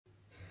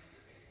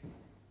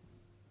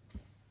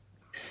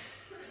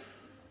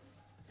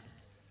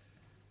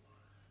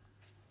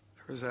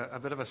There's a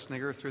bit of a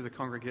snigger through the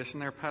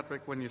congregation there,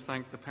 Patrick, when you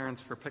thank the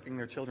parents for picking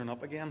their children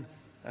up again.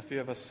 A few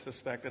of us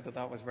suspected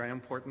that was very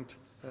important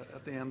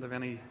at the end of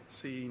any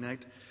CE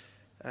night.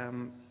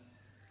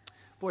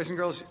 Boys and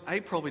girls, I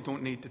probably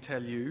don't need to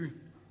tell you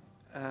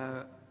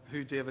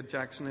who David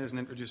Jackson is and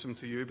introduce him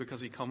to you because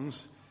he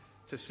comes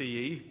to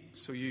CE,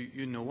 so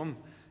you know him.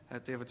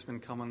 David's been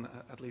coming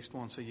at least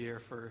once a year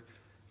for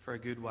a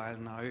good while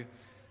now.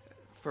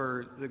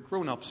 For the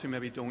grown-ups who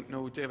maybe don't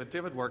know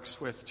David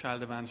works with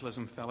Child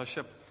Evangelism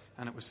Fellowship,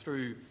 and it was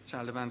through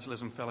Child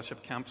Evangelism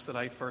Fellowship camps that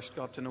I first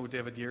got to know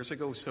David years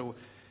ago. So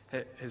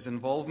his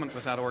involvement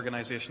with that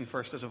organisation,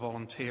 first as a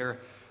volunteer,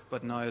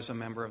 but now as a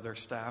member of their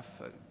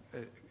staff,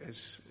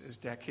 is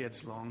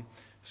decades long.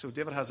 So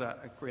David has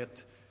a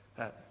great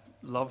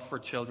love for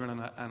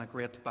children and a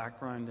great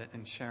background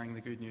in sharing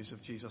the good news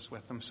of Jesus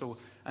with them. So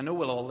I know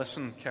we'll all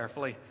listen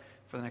carefully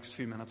for the next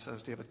few minutes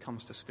as David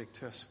comes to speak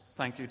to us.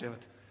 Thank you, David.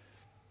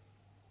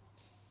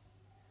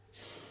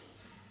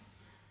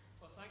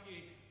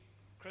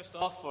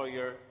 Christoph, for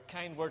your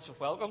kind words of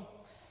welcome.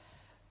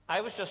 I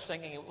was just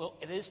thinking, well,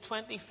 it is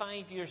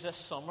 25 years this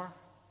summer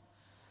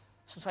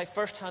since I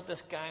first had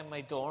this guy in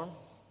my dorm.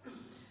 And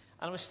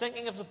I was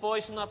thinking of the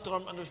boys in that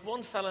dorm, and there was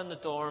one fella in the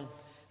dorm,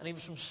 and he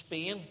was from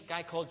Spain, a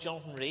guy called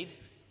Jonathan Reed.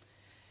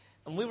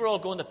 And we were all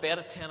going to bed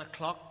at 10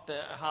 o'clock, to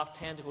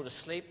 10:30 to go to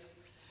sleep.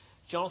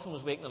 Jonathan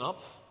was waking up,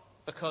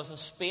 because in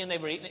Spain they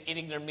were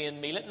eating their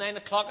main meal at 9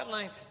 o'clock at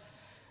night.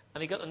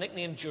 And he got the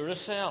nickname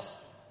Duracell,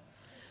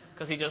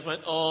 because he just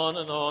went on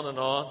and on and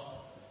on.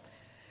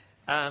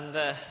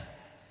 And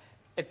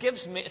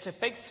it's a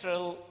big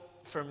thrill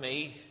for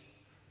me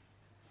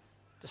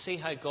to see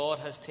how God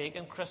has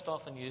taken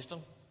Christoph and used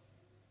him.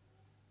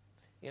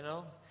 You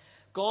know,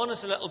 gone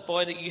is a little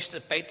boy that used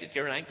to bite at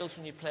your ankles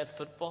when you played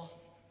football.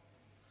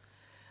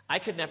 I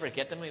could never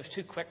get him. He was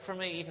too quick for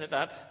me, even at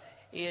that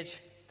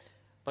age.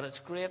 But it's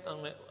great,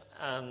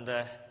 and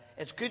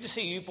it's good to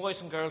see you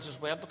boys and girls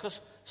as well, because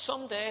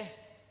someday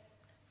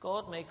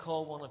God may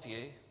call one of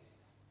you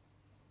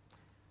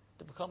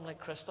to become like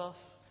Christoph,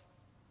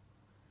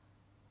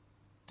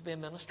 to be a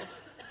minister,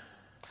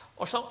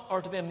 or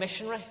to be a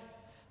missionary,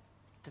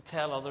 to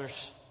tell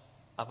others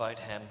about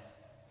him.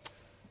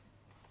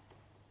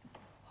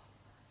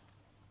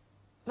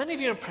 Many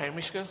of you are in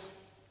primary school.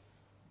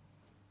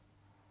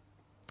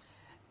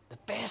 The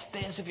best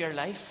days of your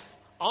life,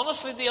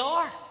 honestly, they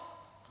are.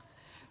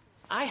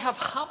 I have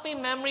happy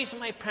memories of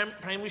my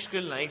primary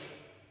school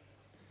life.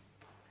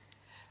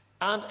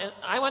 And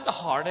I went to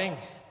Harding,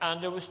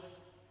 and there was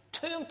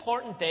 2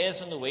 important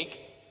days in the week,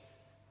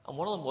 and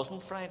one of them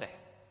wasn't Friday.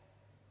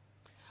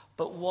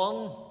 But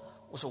one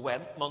was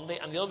a Monday,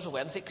 and the other was a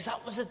Wednesday, because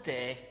that was the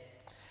day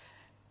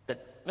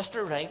that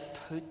Mr. Wright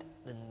put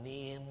the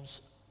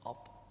names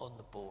up on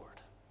the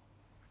board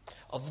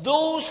of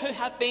those who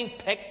had been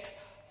picked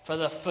for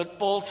the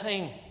football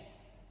team.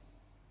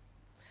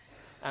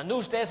 And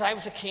those days I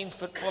was a keen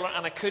footballer,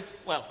 and I could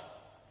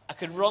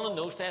run in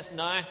those days.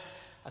 Now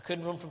I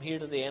couldn't run from here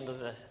to the end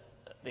of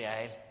the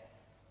aisle.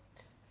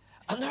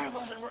 And there I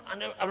was,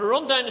 and I would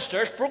run down the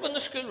stairs, broken the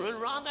school rule,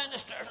 ran down the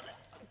stairs, and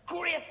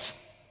great,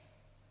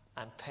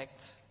 I'm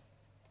picked.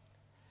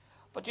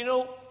 But you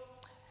know,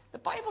 the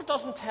Bible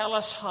doesn't tell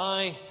us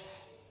how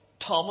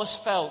Thomas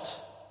felt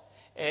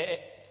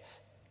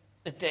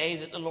the day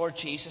that the Lord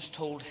Jesus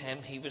told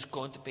him he was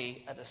going to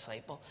be a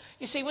disciple.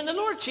 You see, when the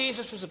Lord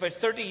Jesus was about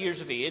 30 years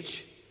of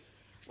age,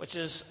 which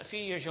is a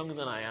few years younger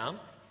than I am,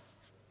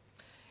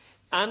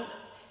 and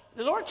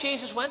the Lord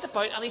Jesus went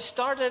about and he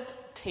started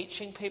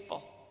teaching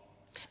people.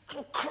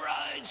 And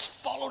crowds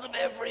followed him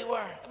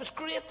everywhere. It was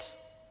great.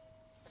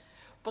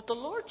 But the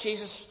Lord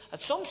Jesus,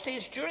 at some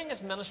stage during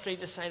his ministry,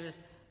 decided,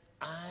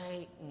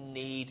 I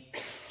need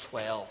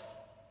 12.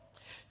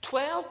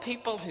 12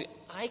 people who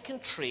I can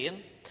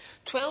train,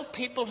 12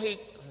 people who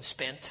can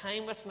spend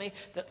time with me,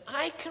 that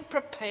I can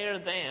prepare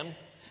them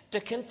to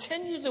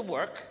continue the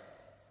work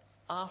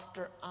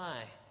after I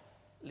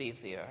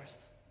leave the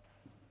earth.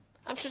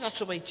 I'm sure that's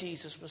the way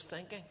Jesus was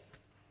thinking.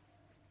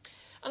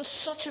 And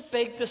such a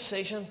big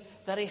decision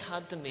that he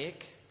had to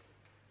make.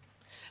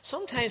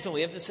 Sometimes when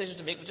we have decisions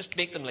to make, we just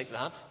make them like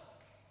that.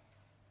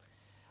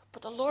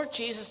 But the Lord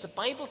Jesus, the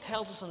Bible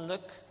tells us in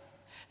Luke,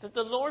 that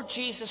the Lord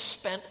Jesus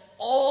spent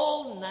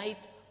all night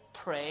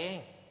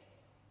praying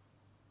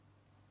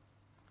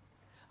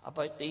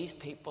about these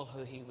people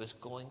who he was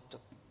going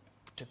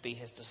to be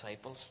his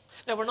disciples.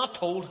 Now, we're not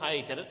told how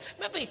he did it.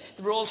 Maybe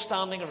they were all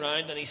standing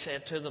around and he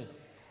said to them,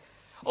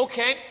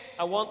 okay,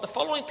 I want the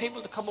following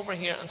people to come over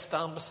here and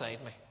stand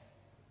beside me.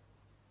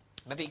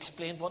 Maybe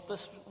explain what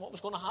was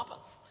going to happen.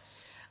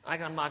 I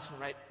can imagine,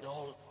 right,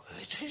 no,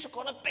 who's it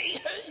going to be?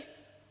 Who?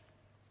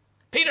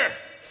 Peter.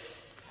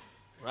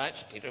 Right,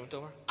 so Peter went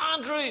over.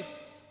 Andrew.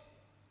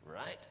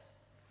 Right.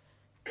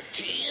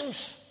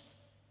 James.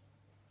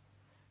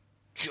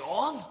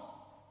 John.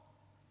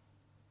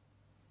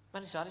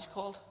 Many is that he's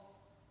called?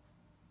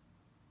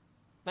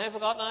 Many I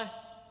forgot now?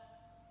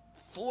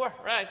 4.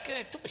 Right,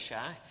 good. Don't be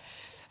shy.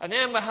 And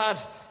then we had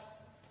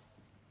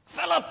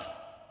Philip,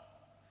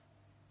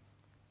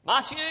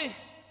 Matthew,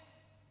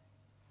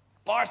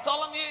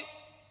 Bartholomew,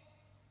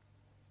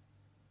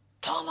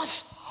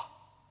 Thomas.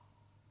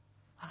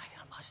 And I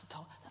can imagine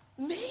Thomas.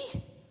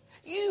 Me?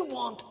 You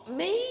want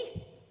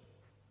me?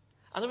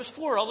 And there was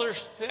 4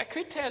 others who I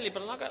could tell you,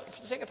 but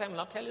for the sake of time, I'll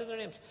not tell you their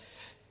names.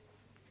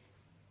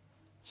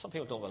 Some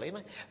people don't believe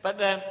me. But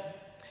and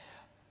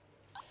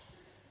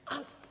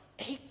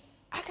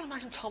I can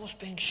imagine Thomas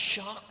being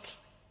shocked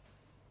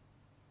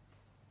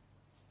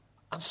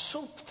and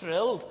so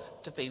thrilled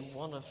to be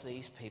one of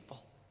these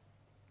people.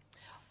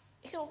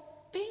 You know,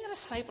 being a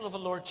disciple of the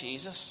Lord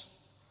Jesus,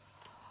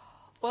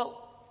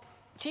 well,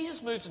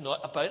 Jesus moved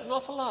about an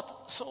awful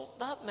lot, so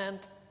that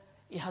meant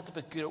you had to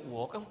be good at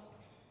walking.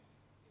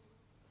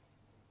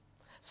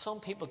 Some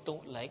people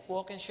don't like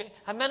walking.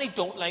 How many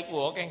don't like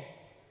walking?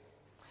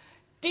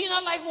 Do you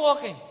not like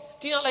walking?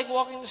 Do you not like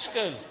walking to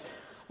school?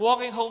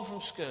 Walking home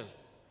from school?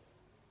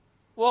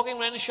 Walking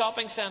around the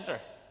shopping centre?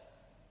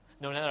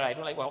 No, neither I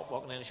don't like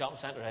walking around the shopping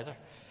centre either.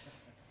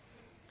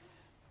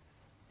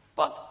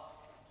 But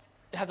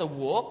they had to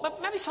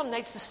walk. Maybe some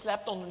nights they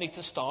slept underneath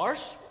the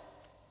stars.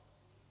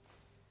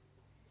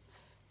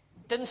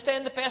 Didn't stay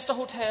in the best of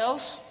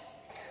hotels.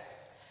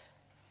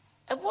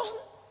 It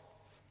wasn't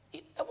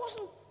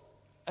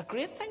a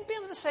great thing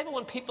being a disciple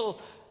when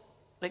people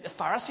like the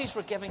Pharisees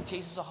were giving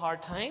Jesus a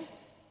hard time.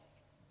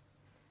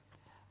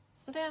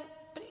 And then,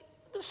 but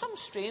there was some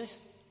strange.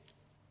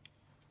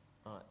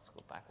 All right, let's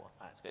go back one.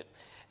 That's good.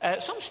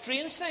 Some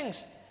strange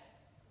things.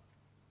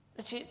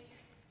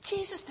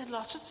 Jesus did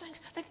lots of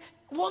things. Like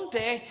one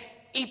day,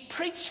 he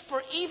preached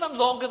for even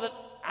longer than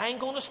I'm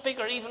going to speak,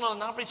 or even on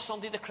an average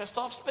Sunday that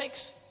Christoph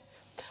speaks.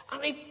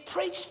 And he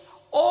preached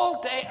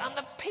all day, and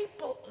the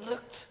people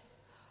looked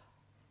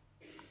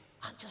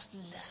and just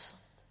listened.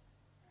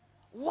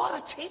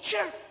 What a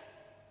teacher!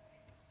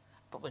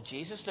 But when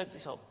Jesus looked,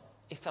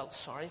 he felt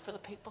sorry for the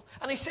people.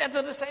 And he said to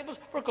the disciples,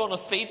 we're going to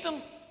feed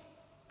them.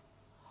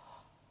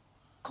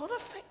 Going to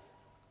feed?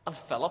 And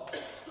Philip,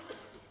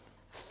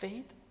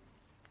 feed?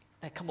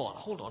 Now, come on,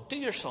 hold on. Do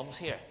your sums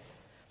here.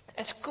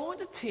 It's going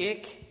to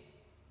take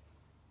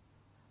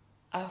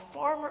a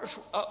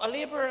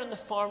labourer in the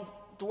farm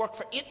to work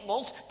for 8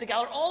 months to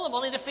gather all the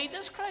money to feed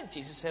this crowd.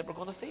 Jesus said, we're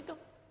going to feed them.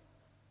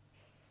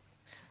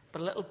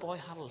 But a little boy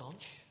had a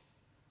lunch.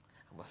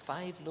 And with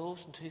 5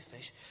 loaves and 2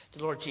 fish,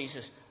 the Lord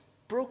Jesus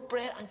broke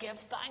bread and gave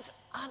thanks.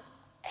 And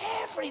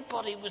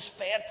everybody was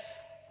fed.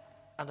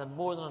 And had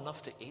more than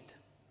enough to eat.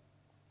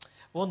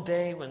 One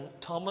day when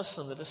Thomas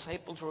and the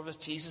disciples were with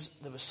Jesus,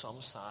 there was some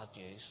sad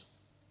news.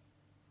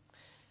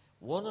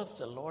 One of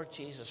the Lord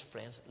Jesus'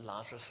 friends,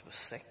 Lazarus, was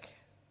sick.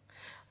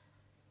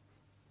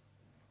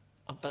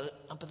 And by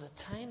the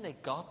time they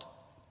got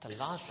to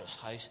Lazarus'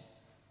 house,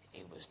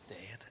 he was dead.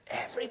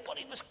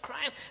 Everybody was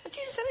crying. And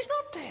Jesus said, he's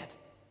not dead.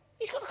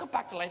 He's going to come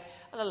back to life.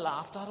 And they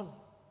laughed at him.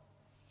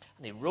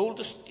 And he rolled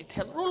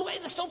away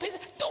the stone. He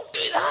said, don't do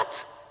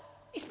that.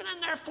 He's been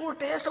in there 4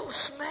 days. It'll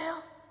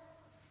smell.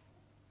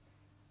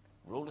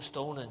 Rolled a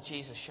stone, and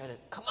Jesus shouted,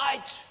 come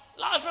out!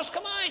 Lazarus,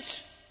 come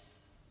out!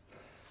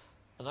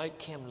 And out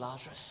came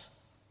Lazarus.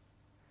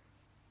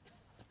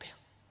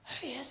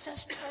 Who is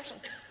this person?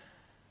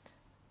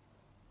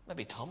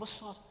 Maybe Thomas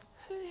thought,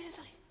 who is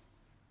he?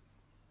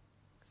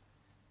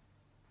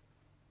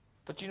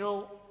 But you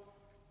know,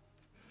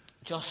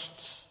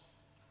 just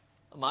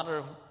a matter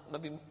of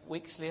maybe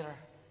weeks later,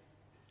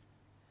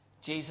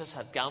 Jesus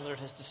had gathered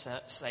his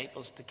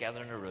disciples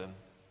together in a room.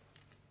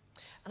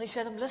 And he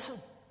said to them, listen,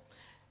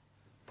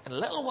 in a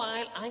little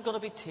while I'm going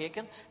to be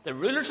taken. The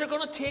rulers are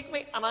going to take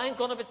me, and I'm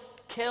going to be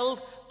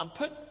killed and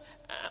put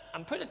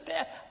to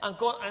death. I'm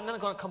then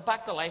going to come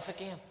back to life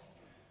again.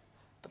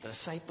 But the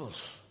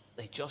disciples,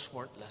 they just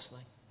weren't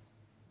listening.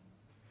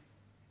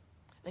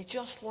 They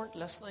just weren't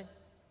listening.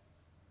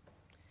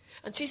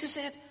 And Jesus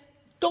said,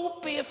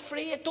 don't be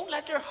afraid. Don't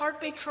let your heart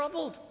be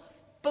troubled.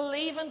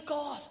 Believe in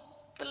God.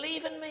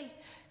 Believe in me.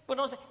 But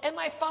in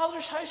my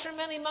Father's house are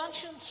many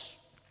mansions.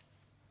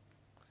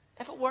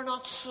 If it were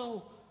not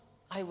so,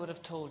 I would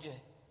have told you.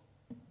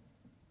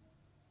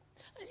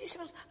 And he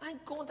said, I'm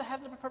going to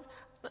heaven.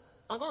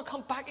 I'm going to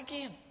come back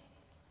again.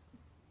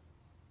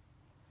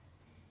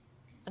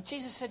 And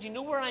Jesus said, you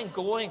know where I'm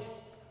going?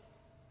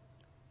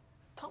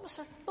 Thomas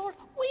said, Lord,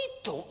 we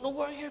don't know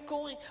where you're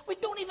going. We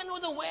don't even know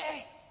the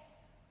way.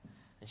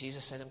 And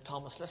Jesus said to him,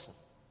 Thomas, listen.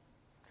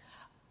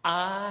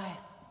 I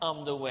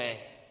am the way,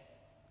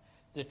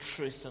 the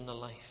truth, and the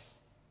life.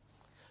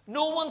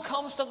 No one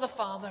comes to the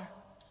Father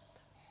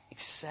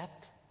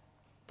except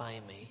by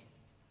me.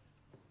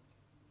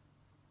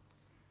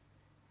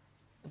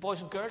 The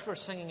boys and girls were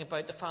singing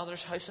about the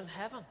Father's house in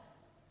heaven.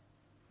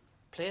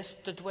 Place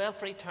to dwell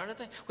for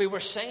eternity. We were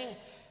singing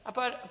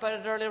about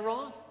it earlier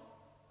on.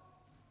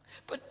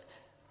 But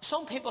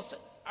some people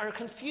are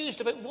confused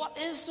about what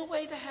is the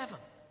way to heaven.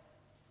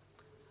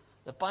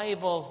 The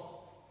Bible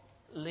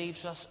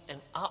leaves us in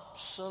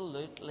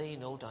absolutely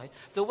no doubt.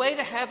 The way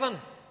to heaven,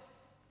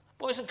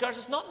 boys and girls,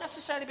 is not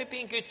necessarily about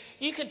being good.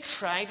 You can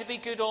try to be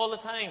good all the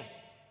time.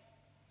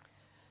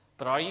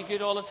 But are you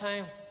good all the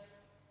time?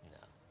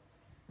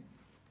 No.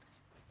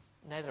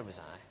 Neither was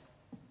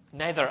I.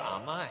 Neither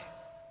am I.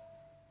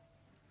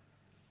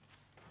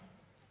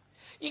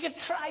 You could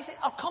try, say,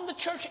 I'll come to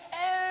church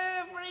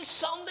every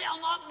Sunday.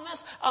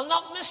 I'll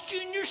not miss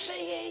Junior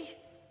CE.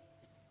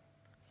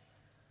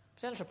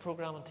 But then there's a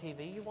program on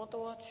TV you want to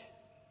watch.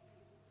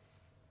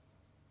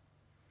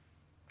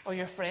 Or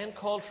your friend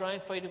calls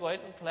round for you to go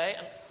out and play,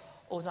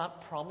 and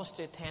that promise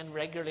to attend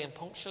regularly and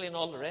punctually and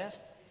all the rest,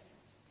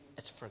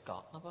 it's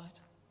forgotten about.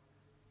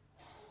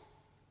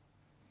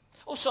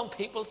 Some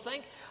people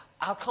think,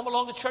 I'll come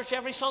along to church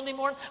every Sunday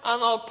morning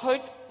and I'll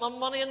put my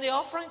money in the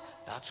offering.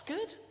 That's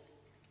good.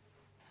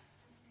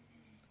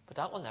 But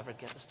that will never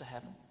get us to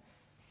heaven.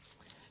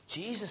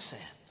 Jesus said,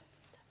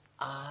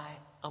 I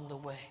am the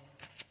way,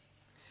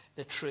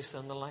 the truth,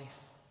 and the life.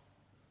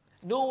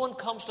 No one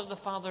comes to the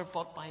Father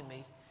but by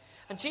me.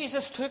 And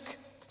Jesus took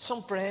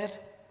some bread,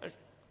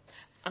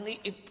 and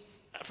he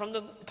from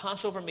the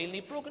Passover meal, and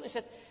he broke it and he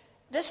said,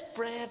 this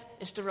bread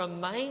is to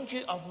remind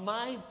you of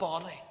my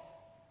body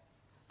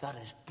that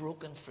is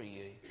broken for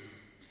you.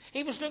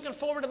 He was looking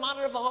forward a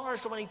matter of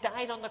hours to when he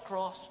died on the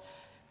cross,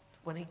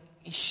 when he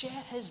shed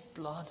his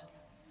blood.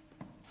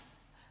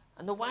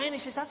 And the wine, he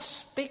says, that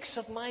speaks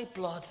of my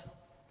blood,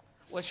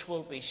 which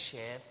will be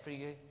shed for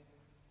you.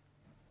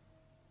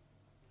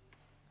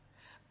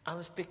 And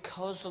it's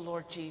because the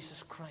Lord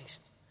Jesus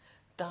Christ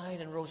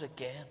died and rose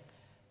again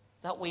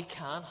that we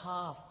can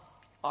have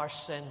our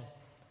sin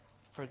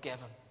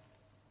forgiven.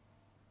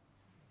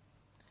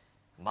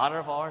 A matter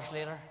of hours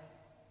later,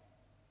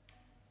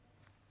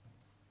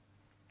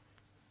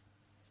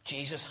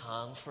 Jesus'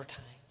 hands were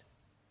tied.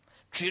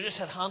 Judas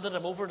had handed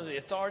him over to the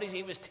authorities.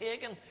 He was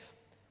taken.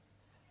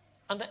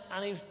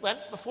 And he went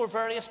before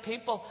various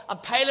people.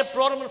 And Pilate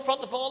brought him in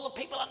front of all the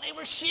people. And they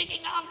were shaking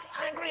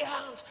angry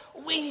hands.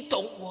 We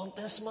don't want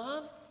this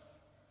man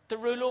to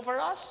rule over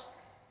us.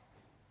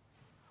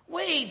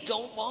 We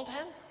don't want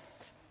him.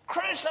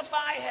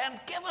 Crucify him.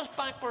 Give us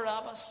back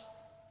Barabbas.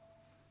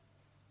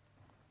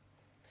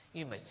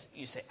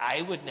 You say,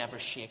 I would never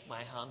shake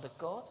my hand at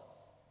God.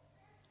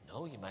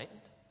 No, you mightn't.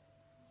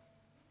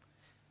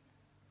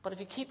 But if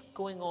you keep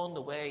going on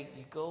the way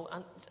you go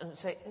and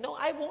say, no,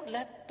 I won't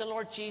let the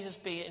Lord Jesus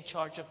be in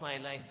charge of my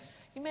life,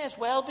 you may as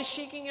well be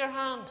shaking your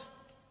hand.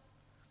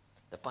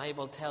 The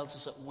Bible tells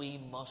us that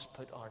we must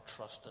put our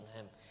trust in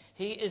him.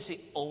 He is the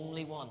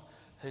only one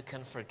who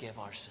can forgive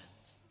our sins.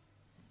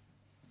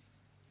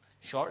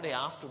 Shortly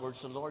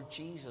afterwards, the Lord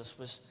Jesus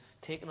was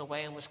taken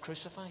away and was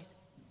crucified.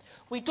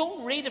 We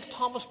don't read of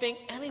Thomas being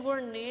anywhere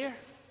near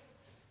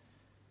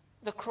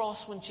the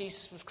cross when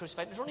Jesus was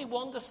crucified. There's only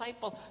one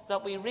disciple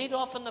that we read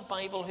of in the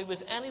Bible who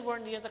was anywhere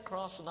near the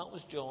cross, and that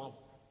was John.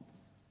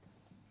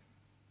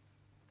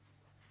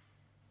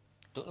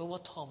 Don't know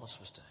what Thomas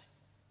was doing.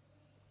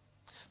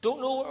 Don't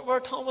know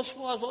where Thomas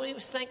was, what he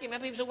was thinking.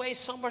 Maybe he was away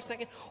somewhere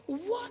thinking,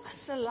 what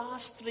has the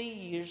last 3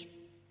 years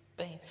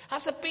been?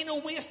 Has it been a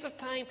waste of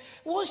time?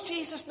 Was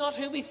Jesus not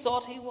who we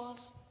thought he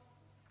was?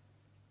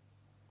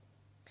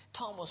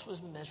 Thomas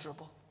was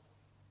miserable.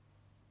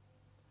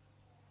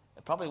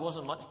 It probably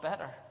wasn't much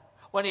better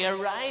when he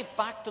arrived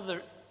back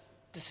to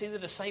see the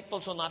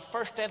disciples on that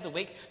first day of the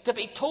week, to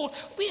be told,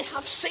 we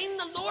have seen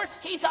the Lord,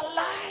 he's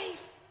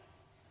alive.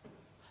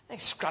 They're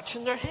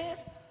scratching their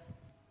head.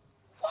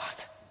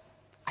 What?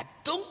 I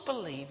don't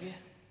believe you.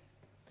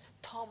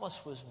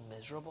 Thomas was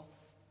miserable.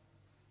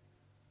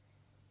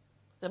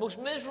 The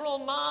most miserable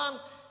man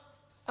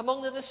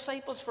among the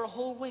disciples for a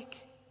whole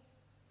week,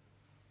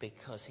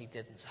 because he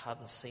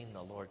hadn't seen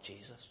the Lord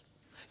Jesus.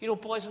 You know,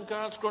 boys and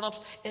girls, grown-ups,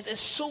 it is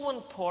so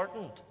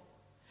important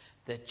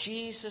that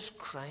Jesus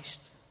Christ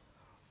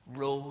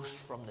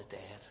rose from the dead.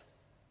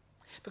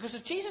 Because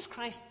if Jesus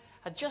Christ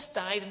had just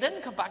died and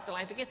didn't come back to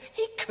life again,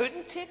 he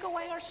couldn't take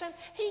away our sin.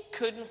 He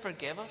couldn't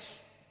forgive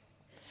us.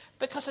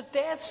 Because a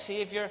dead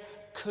Saviour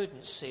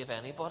couldn't save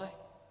anybody.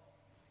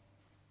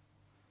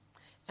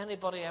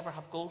 Anybody ever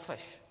have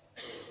goldfish?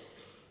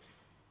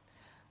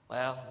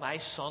 Well, my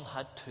son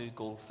had 2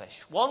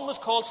 goldfish. One was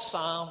called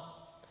Sam,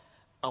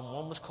 and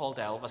one was called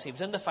Elvis. He was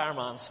in the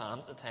fireman's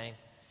stand at the time.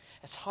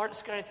 It's hard,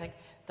 scary to think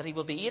that he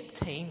will be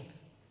 18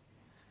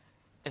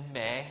 in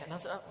May. And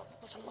that's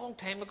a long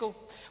time ago.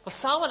 Well,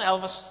 Sam and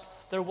Elvis,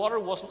 their water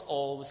wasn't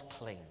always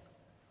clean.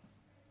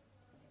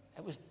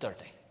 It was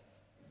dirty.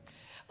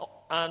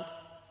 And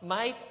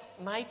my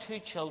 2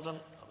 children,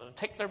 in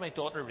particular my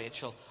daughter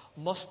Rachel,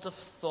 must have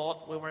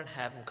thought we were in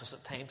heaven, because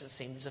at times it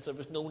seemed as if there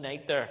was no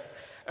night there.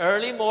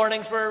 Early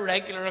mornings were a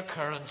regular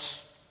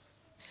occurrence.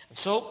 And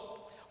so,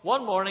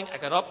 one morning I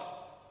got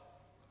up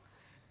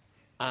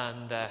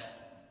and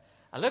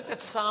I looked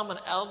at Sam and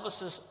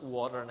Elvis's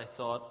water and I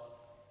thought,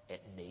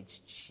 it needs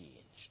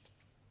changed.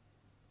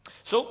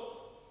 So,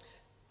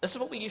 this is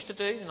what we used to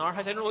do in our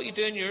house. I don't know what you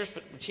do in yours,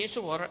 but we changed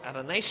the water at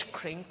a nice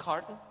cream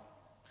carton,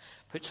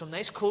 put some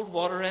nice cold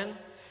water in,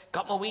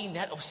 got my wee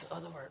net.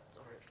 They were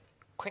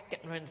quick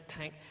getting around the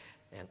tank,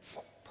 and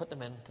put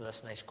them into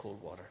this nice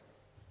cold water.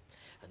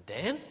 And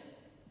then,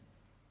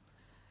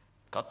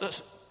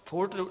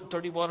 poured the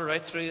dirty water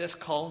out through this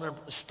colander and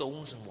put the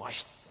stones and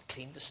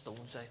cleaned the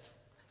stones out.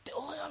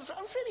 Oh, I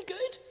was really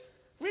good.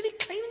 Really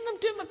cleaning them,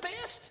 doing my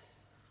best.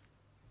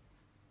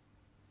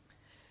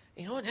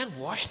 And then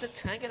wash the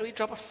tank, and we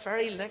drop a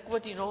fairy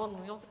liquid,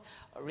 and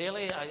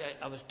really,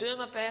 I was doing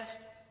my best.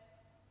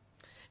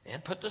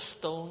 Then put the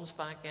stones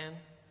back in.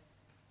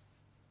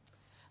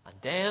 And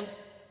then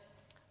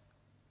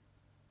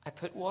I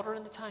put water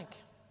in the tank.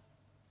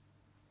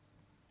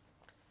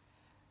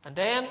 And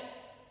then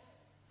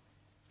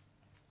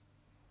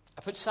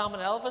I put Sam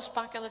and Elvis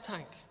back in the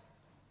tank.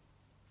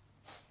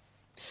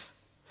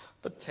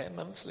 But 10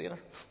 minutes later,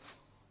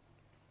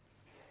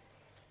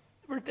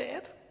 they were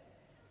dead.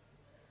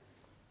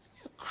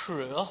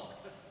 Cruel.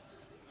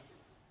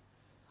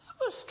 That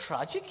was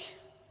tragic.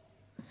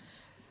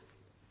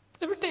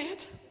 They were dead.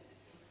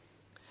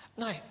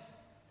 Now,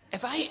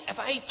 if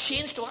I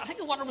changed the water, I think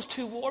the water was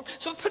too warm,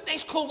 so I put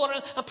nice cold water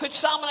in and put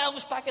Sam and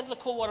Elvis back into the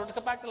cold water to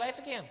come back to life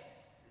again.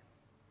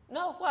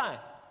 No, why?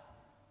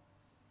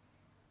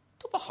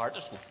 Don't be hard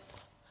to school.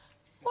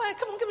 Why?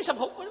 Come on, give me some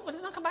hope. Would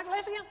they not come back to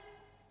life again?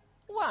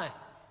 Why?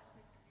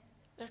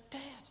 They're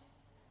dead.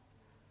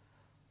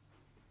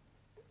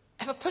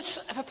 If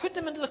I put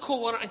them into the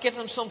cold water and give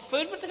them some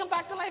food, would they come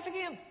back to life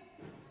again?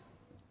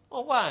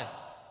 Well, why?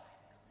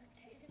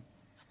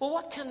 Well,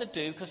 what can they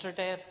do because they're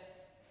dead?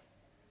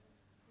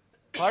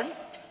 Pardon?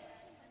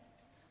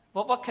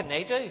 Well, what can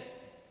they do?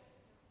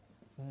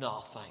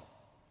 Nothing.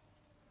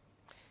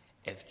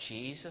 If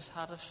Jesus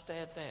had have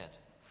stayed dead,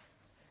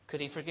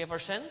 could he forgive our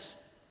sins?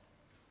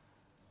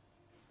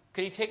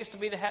 Could he take us to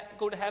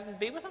go to heaven and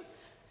be with him?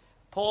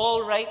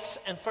 Paul writes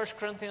in 1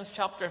 Corinthians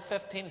chapter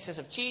 15, he says,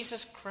 if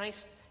Jesus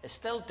Christ is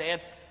still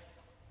dead,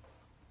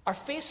 our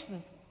faith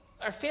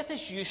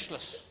is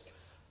useless.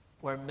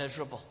 We're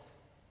miserable.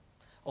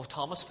 Oh,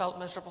 Thomas felt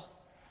miserable.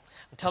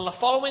 Until the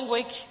following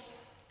week.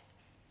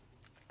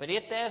 But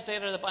 8 days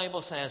later, the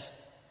Bible says,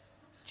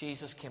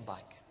 Jesus came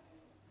back.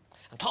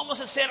 And Thomas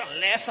had said,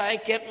 unless I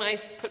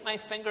put my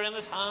finger in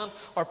his hand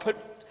or put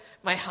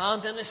my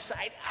hand in his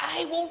side,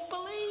 I won't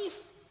believe.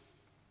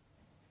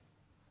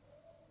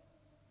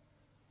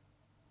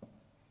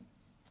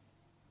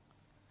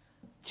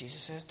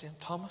 Jesus says to him,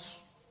 Thomas,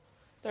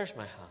 there's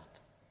my hand.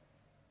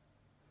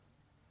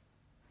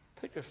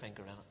 Put your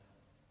finger in it.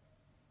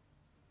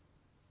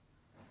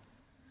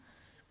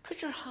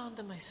 Put your hand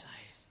in my side.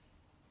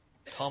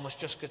 Thomas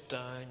just got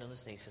down on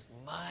his knees and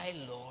said, my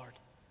Lord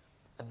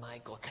and my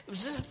God. It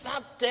was as if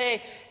that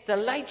day the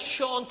light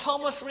shone.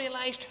 Thomas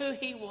realized who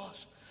he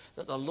was,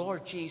 that the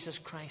Lord Jesus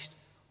Christ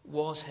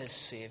was his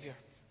Savior.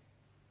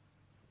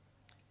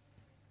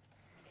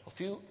 A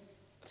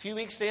few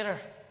weeks later,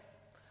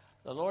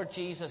 the Lord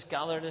Jesus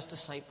gathered his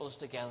disciples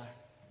together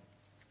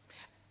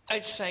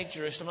outside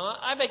Jerusalem.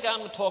 I began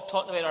to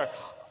talking about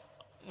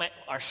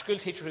our school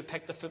teacher who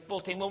picked the football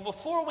team. Well,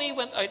 before we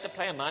went out to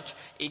play a match,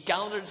 he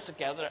gathered us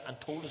together and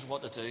told us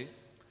what to do. And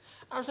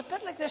it was a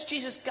bit like this.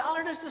 Jesus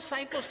gathered his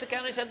disciples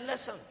together and he said,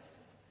 listen,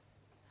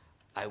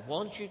 I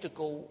want you to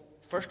go,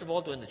 first of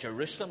all, to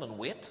Jerusalem and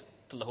wait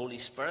till the Holy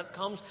Spirit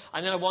comes.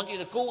 And then I want you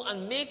to go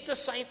and make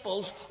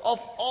disciples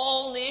of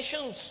all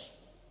nations.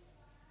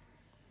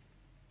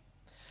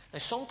 Now,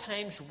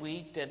 sometimes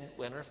we didn't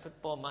win our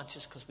football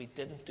matches because we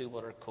didn't do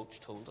what our coach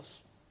told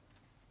us.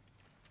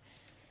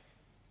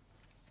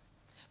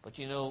 But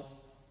the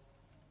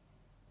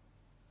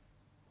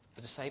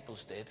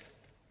disciples did.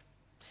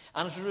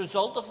 And as a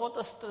result of what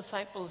the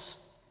disciples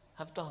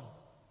have done,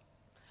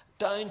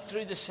 down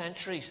through the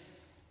centuries,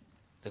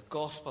 the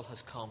gospel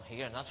has come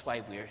here, and that's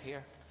why we're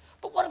here.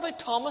 But what about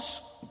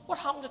Thomas? What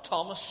happened to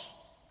Thomas?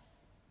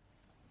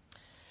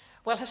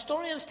 Well,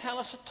 historians tell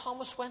us that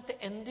Thomas went to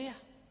India.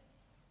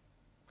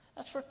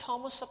 That's where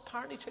Thomas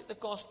apparently took the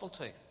gospel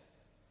to.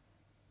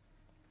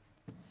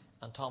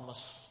 And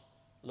Thomas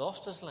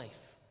lost his life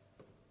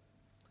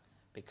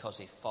because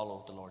he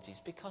followed the Lord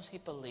Jesus, because he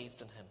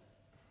believed in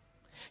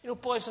him.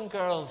 Boys and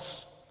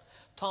girls,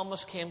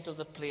 Thomas came to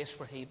the place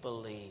where he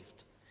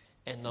believed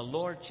in the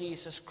Lord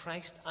Jesus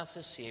Christ as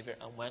his Savior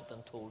and went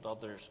and told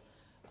others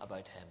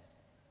about him.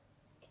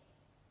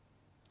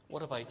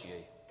 What about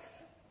you?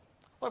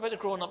 What about the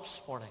grown-ups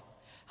this morning?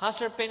 Has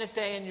there been a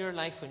day in your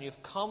life when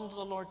you've come to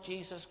the Lord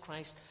Jesus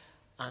Christ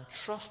and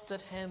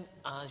trusted him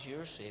as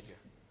your Savior?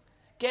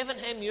 Given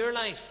him your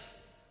life?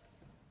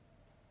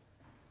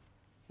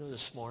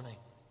 This morning,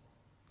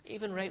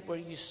 even right where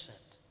you sit,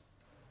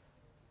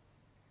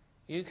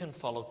 you can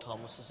follow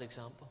Thomas's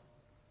example.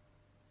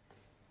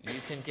 You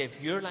can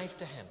give your life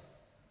to him.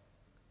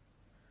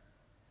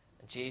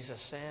 And Jesus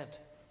said,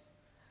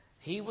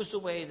 he was the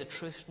way, the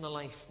truth, and the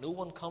life. No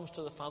one comes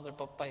to the Father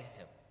but by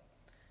him.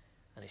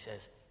 And he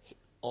says,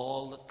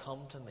 all that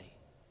come to me,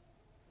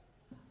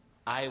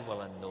 I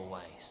will in no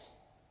wise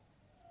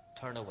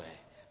turn away.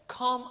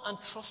 Come and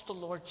trust the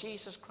Lord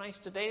Jesus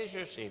Christ today as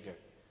your Savior.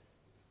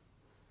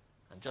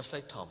 And just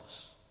like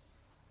Thomas,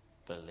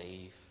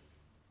 believe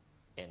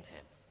in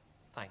him.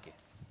 Thank you.